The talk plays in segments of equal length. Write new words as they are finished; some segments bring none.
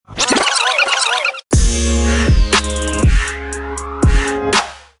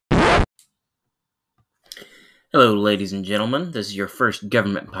Hello, ladies and gentlemen. This is your first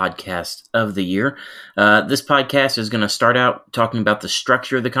government podcast of the year. This podcast is going to start out talking about the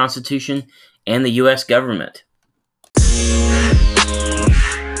structure of the Constitution and the U.S. government.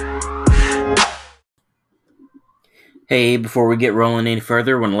 Hey, before we get rolling any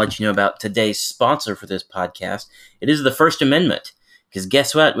further, I want to let you know about today's sponsor for this podcast. It is the First Amendment, because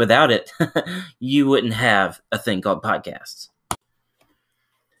guess what? Without it, you wouldn't have a thing called podcasts.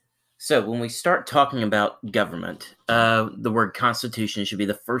 So when we start talking about government, the word Constitution should be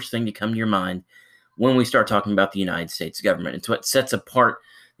the first thing to come to your mind when we start talking about the United States government. It's what sets apart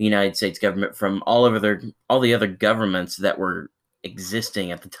the United States government from all the other governments that were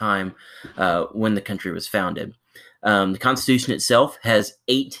existing at the time when the country was founded. The Constitution itself has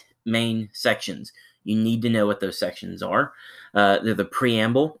 8 main sections. You need to know what those sections are. They're the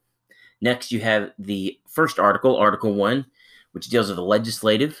preamble. Next, you have the first article, Article 1, which deals with the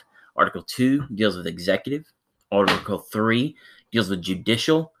legislative. Article 2 deals with executive. Article 3 deals with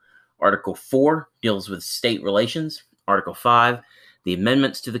judicial. Article 4 deals with state relations. Article 5, the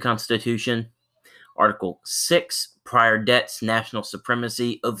amendments to the Constitution. Article 6, prior debts, national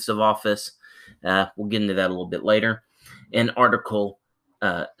supremacy, oaths of office. We'll get into that a little bit later. And Article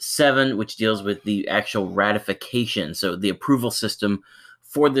 7, which deals with the actual ratification, so the approval system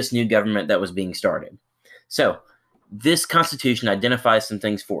for this new government that was being started. So, this Constitution identifies some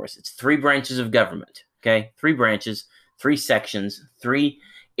things for us. It's 3 branches of government, okay? 3 branches, 3 sections, 3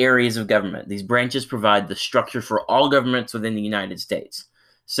 areas of government. These branches provide the structure for all governments within the United States.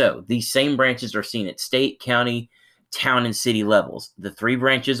 So these same branches are seen at state, county, town, and city levels. The 3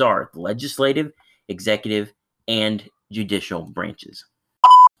 branches are the legislative, executive, and judicial branches.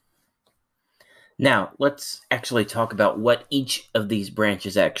 Now, let's actually talk about what each of these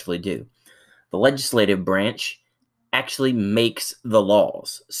branches actually do. The legislative branch actually makes the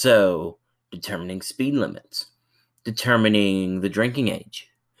laws. So, determining speed limits, determining the drinking age,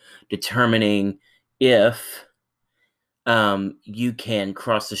 determining if you can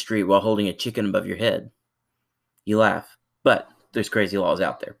cross the street while holding a chicken above your head. You laugh, but there's crazy laws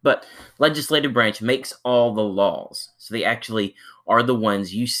out there. But legislative branch makes all the laws. So they actually are the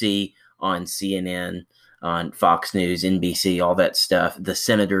ones you see on CNN, on Fox News, NBC, all that stuff. The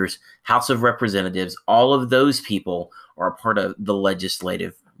senators, House of Representatives, all of those people are a part of the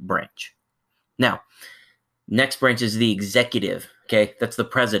legislative branch. Now, next branch is the executive, okay? That's the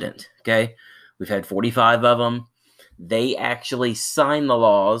president, okay? We've had 45 of them. They actually sign the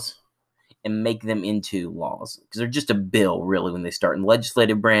laws and make them into laws, because they're just a bill, really, when they start. In the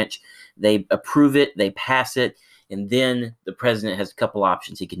legislative branch, they approve it, they pass it, and then the president has a couple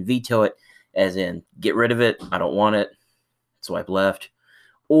options. He can veto it, as in, get rid of it, I don't want it, swipe left.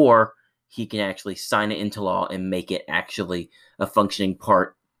 Or he can actually sign it into law and make it actually a functioning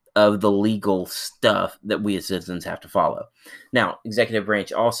part of the legal stuff that we as citizens have to follow. Now, executive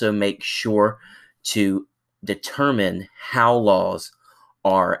branch also makes sure to determine how laws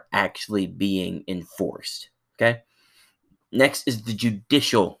are actually being enforced, okay? Next is the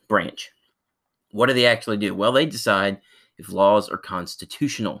judicial branch. What do they actually do? Well, they decide if laws are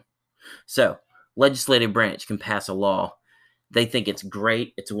constitutional. So, legislative branch can pass a law. They think it's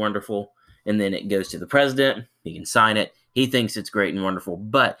great, it's wonderful, and then it goes to the president. He can sign it. He thinks it's great and wonderful.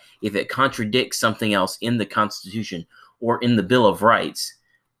 But if it contradicts something else in the Constitution or in the Bill of Rights,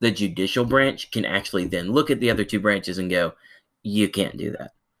 the judicial branch can actually then look at the other 2 branches and go, you can't do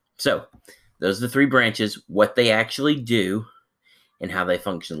that. So, those are the 3 branches, what they actually do, and how they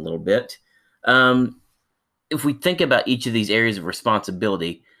function a little bit. If we think about each of these areas of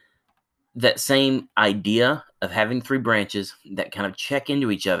responsibility, that same idea of having 3 branches that kind of check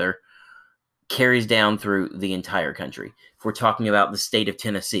into each other carries down through the entire country. If we're talking about the state of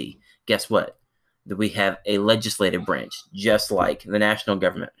Tennessee, guess what? That we have a legislative branch, just like the national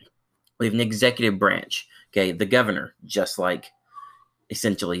government. We have an executive branch, okay? The governor, just like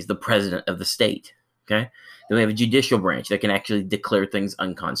essentially is the president of the state, okay? Then we have a judicial branch that can actually declare things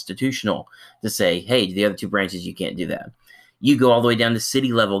unconstitutional to say, hey, the other 2 branches, you can't do that. You go all the way down to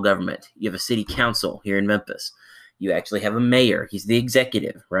city level government. You have a city council here in Memphis. You actually have a mayor. He's the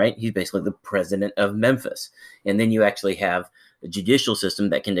executive, right? He's basically the president of Memphis. And then you actually have a judicial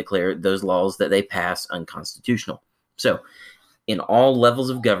system that can declare those laws that they pass unconstitutional. So in all levels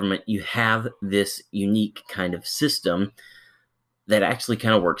of government, you have this unique kind of system that actually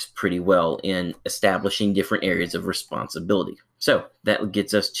kind of works pretty well in establishing different areas of responsibility. So that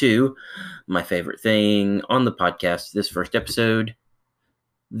gets us to my favorite thing on the podcast, this first episode,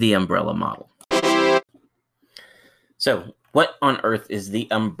 the umbrella model. So what on earth is the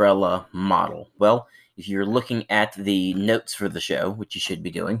umbrella model? Well, if you're looking at the notes for the show, which you should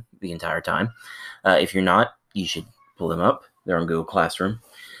be doing the entire time, if you're not, You should pull them up. They're on Google Classroom.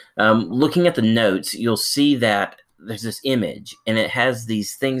 Looking at the notes, you'll see that there's this image, and it has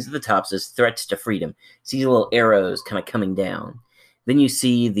these things at the top says threats to freedom. See these little arrows kind of coming down. Then you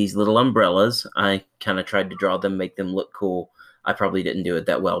see these little umbrellas. I kind of tried to draw them, make them look cool. I probably didn't do it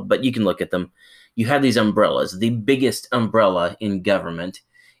that well, but you can look at them. You have these umbrellas. The biggest umbrella in government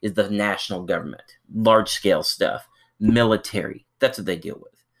is the national government, large-scale stuff, military. That's what they deal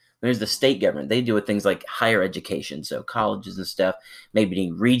with. There's the state government. They deal with things like higher education, so colleges and stuff,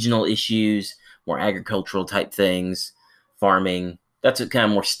 maybe regional issues, more agricultural type things, farming. That's a kind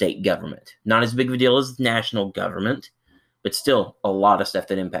of more state government. Not as big of a deal as national government, but still a lot of stuff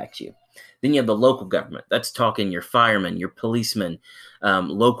that impacts you. Then you have the local government. That's talking your firemen, your policemen,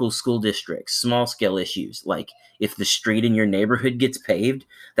 local school districts, small-scale issues. Like if the street in your neighborhood gets paved,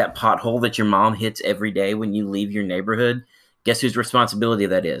 that pothole that your mom hits every day when you leave your neighborhood, guess whose responsibility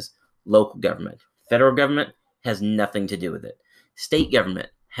that is? Local government. Federal government has nothing to do with it. State government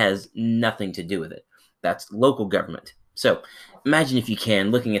has nothing to do with it. That's local government. So imagine, if you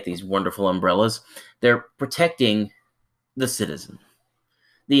can, looking at these wonderful umbrellas, they're protecting the citizen,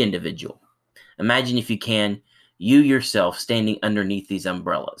 the individual. Imagine, if you can, you yourself standing underneath these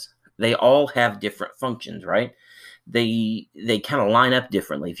umbrellas. They all have different functions, right? They kind of line up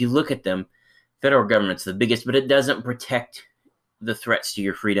differently. If you look at them, federal government's the biggest, but it doesn't protect the threats to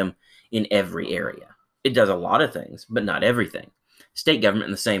your freedom in every area. It does a lot of things, but not everything. State government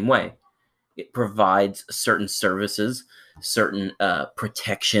in the same way. It provides certain services, certain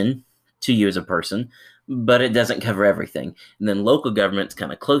protection to you as a person, but it doesn't cover everything. And then local government's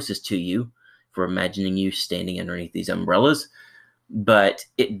kind of closest to you, for imagining you standing underneath these umbrellas, but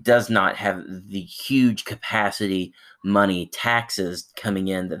it does not have the huge capacity, money, taxes coming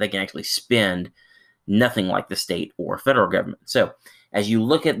in that they can actually spend, nothing like the state or federal government. So as you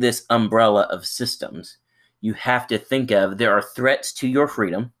look at this umbrella of systems, you have to think of, there are threats to your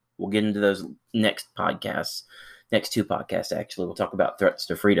freedom. We'll get into those next podcasts, next two podcasts actually. We'll talk about threats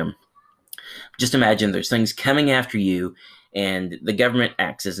to freedom. Just imagine there's things coming after you, and the government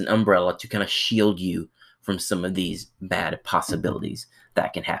acts as an umbrella to kind of shield you from some of these bad possibilities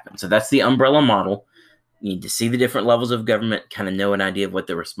that can happen. So that's the umbrella model. You need to see the different levels of government, kind of know an idea of what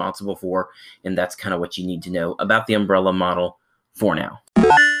they're responsible for, and that's kind of what you need to know about the umbrella model for now.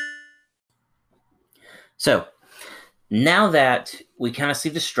 So now that we kind of see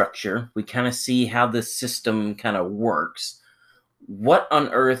the structure, we kind of see how the system kind of works, what on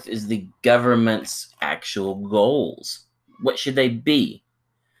earth is the government's actual goals? What should they be?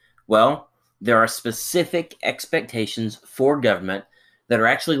 Well, there are specific expectations for government that are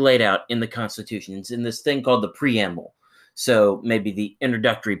actually laid out in the Constitution. It's in this thing called the preamble. So maybe the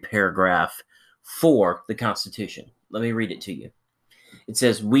introductory paragraph for the Constitution. Let me read it to you. It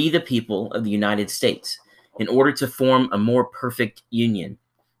says, "We, the people of the United States, in order to form a more perfect union,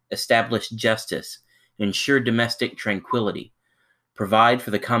 establish justice, ensure domestic tranquility, provide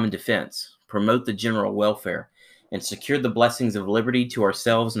for the common defense, promote the general welfare, and secure the blessings of liberty to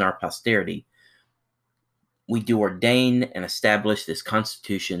ourselves and our posterity, we do ordain and establish this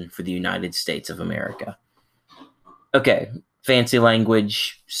Constitution for the United States of America." Okay, fancy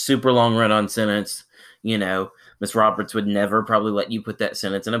language, super long run-on sentence. Miss Roberts would never probably let you put that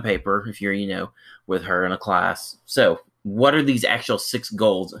sentence in a paper if you're, with her in a class. So what are these actual 6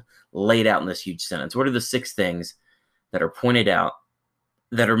 goals laid out in this huge sentence? What are the 6 things that are pointed out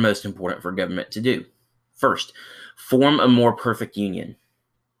that are most important for government to do? First, form a more perfect union.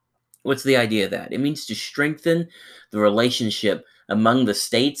 What's the idea of that? It means to strengthen the relationship among the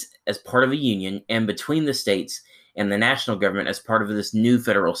states as part of a union and between the states and the national government as part of this new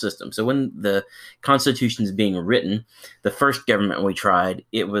federal system. So when the Constitution is being written, the first government we tried,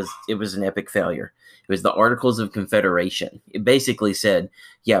 it was an epic failure. It was the Articles of Confederation. It basically said,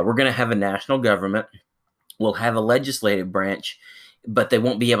 yeah, we're going to have a national government. We'll have a legislative branch, but they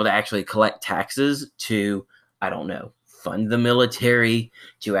won't be able to actually collect taxes to, fund the military,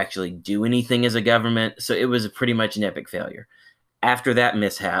 to actually do anything as a government. So it was pretty much an epic failure. After that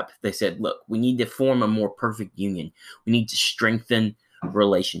mishap, they said, look, we need to form a more perfect union. We need to strengthen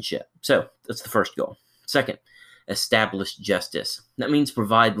relationship. So that's the first goal. Second, establish justice. That means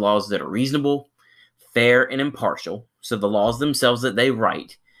provide laws that are reasonable, fair, and impartial. So the laws themselves that they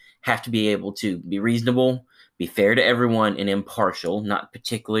write have to be able to be reasonable, be fair to everyone, and impartial, not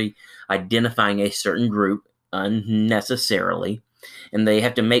particularly identifying a certain group unnecessarily. And they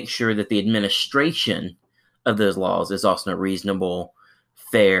have to make sure that the administration of those laws is also reasonable,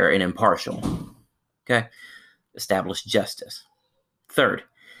 fair, and impartial. Okay? Establish justice. Third,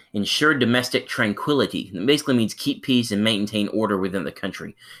 Ensure domestic tranquility. It basically means keep peace and maintain order within the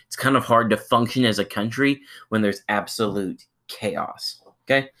country. It's kind of hard to function as a country when there's absolute chaos.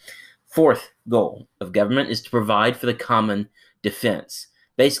 Okay? Fourth goal of government is to provide for the common defense.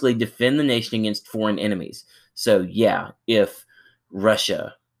 Basically, defend the nation against foreign enemies. So, yeah, if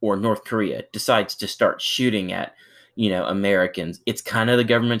Russia or North Korea decides to start shooting at, Americans, it's kind of the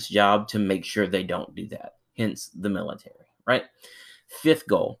government's job to make sure they don't do that. Hence the military, right? Fifth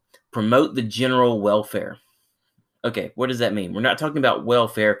goal, promote the general welfare. Okay, what does that mean? We're not talking about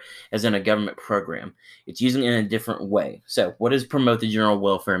welfare as in a government program. It's using it in a different way. So, what does promote the general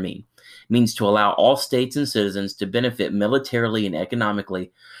welfare mean? It means to allow all states and citizens to benefit militarily and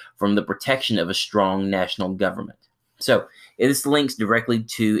economically from the protection of a strong national government. So, this links directly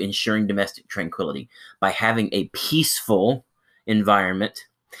to ensuring domestic tranquility. By having a peaceful environment,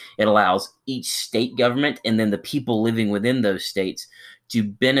 it allows each state government and then the people living within those states to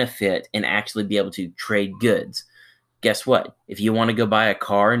benefit and actually be able to trade goods. Guess what? If you want to go buy a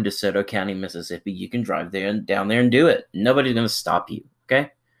car in DeSoto County, Mississippi, you can drive there and down there and do it. Nobody's going to stop you.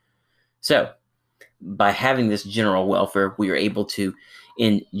 Okay. So by having this general welfare, we are able to,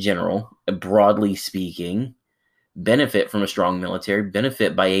 in general, broadly speaking, benefit from a strong military,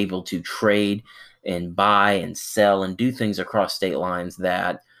 benefit by able to trade and buy and sell and do things across state lines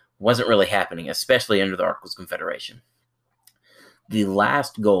that wasn't really happening, especially under the Articles of Confederation. The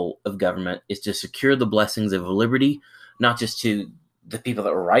last goal of government is to secure the blessings of liberty, not just to the people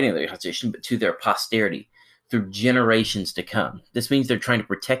that were writing the Constitution, but to their posterity through generations to come. This means they're trying to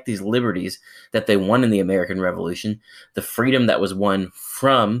protect these liberties that they won in the American Revolution, the freedom that was won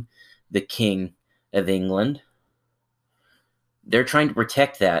from the King of England. They're trying to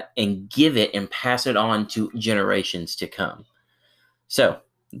protect that and give it and pass it on to generations to come. So,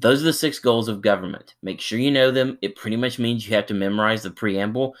 those are the 6 goals of government. Make sure you know them. It pretty much means you have to memorize the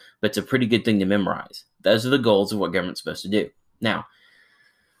preamble, but it's a pretty good thing to memorize. Those are the goals of what government's supposed to do. Now,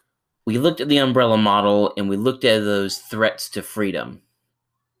 we looked at the umbrella model and we looked at those threats to freedom.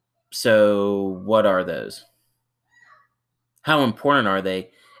 So, what are those? How important are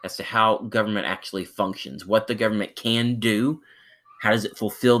they as to how government actually functions? What the government can do? How does it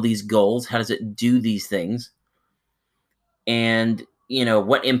fulfill these goals? How does it do these things? And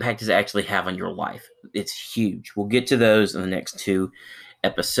what impact does it actually have on your life? It's huge. We'll get to those in the next 2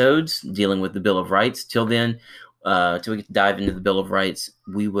 episodes dealing with the Bill of Rights. Till then, till we get to dive into the Bill of Rights,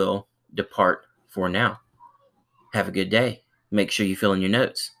 we will depart for now. Have a good day. Make sure you fill in your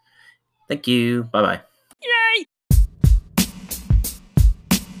notes. Thank you. Bye-bye.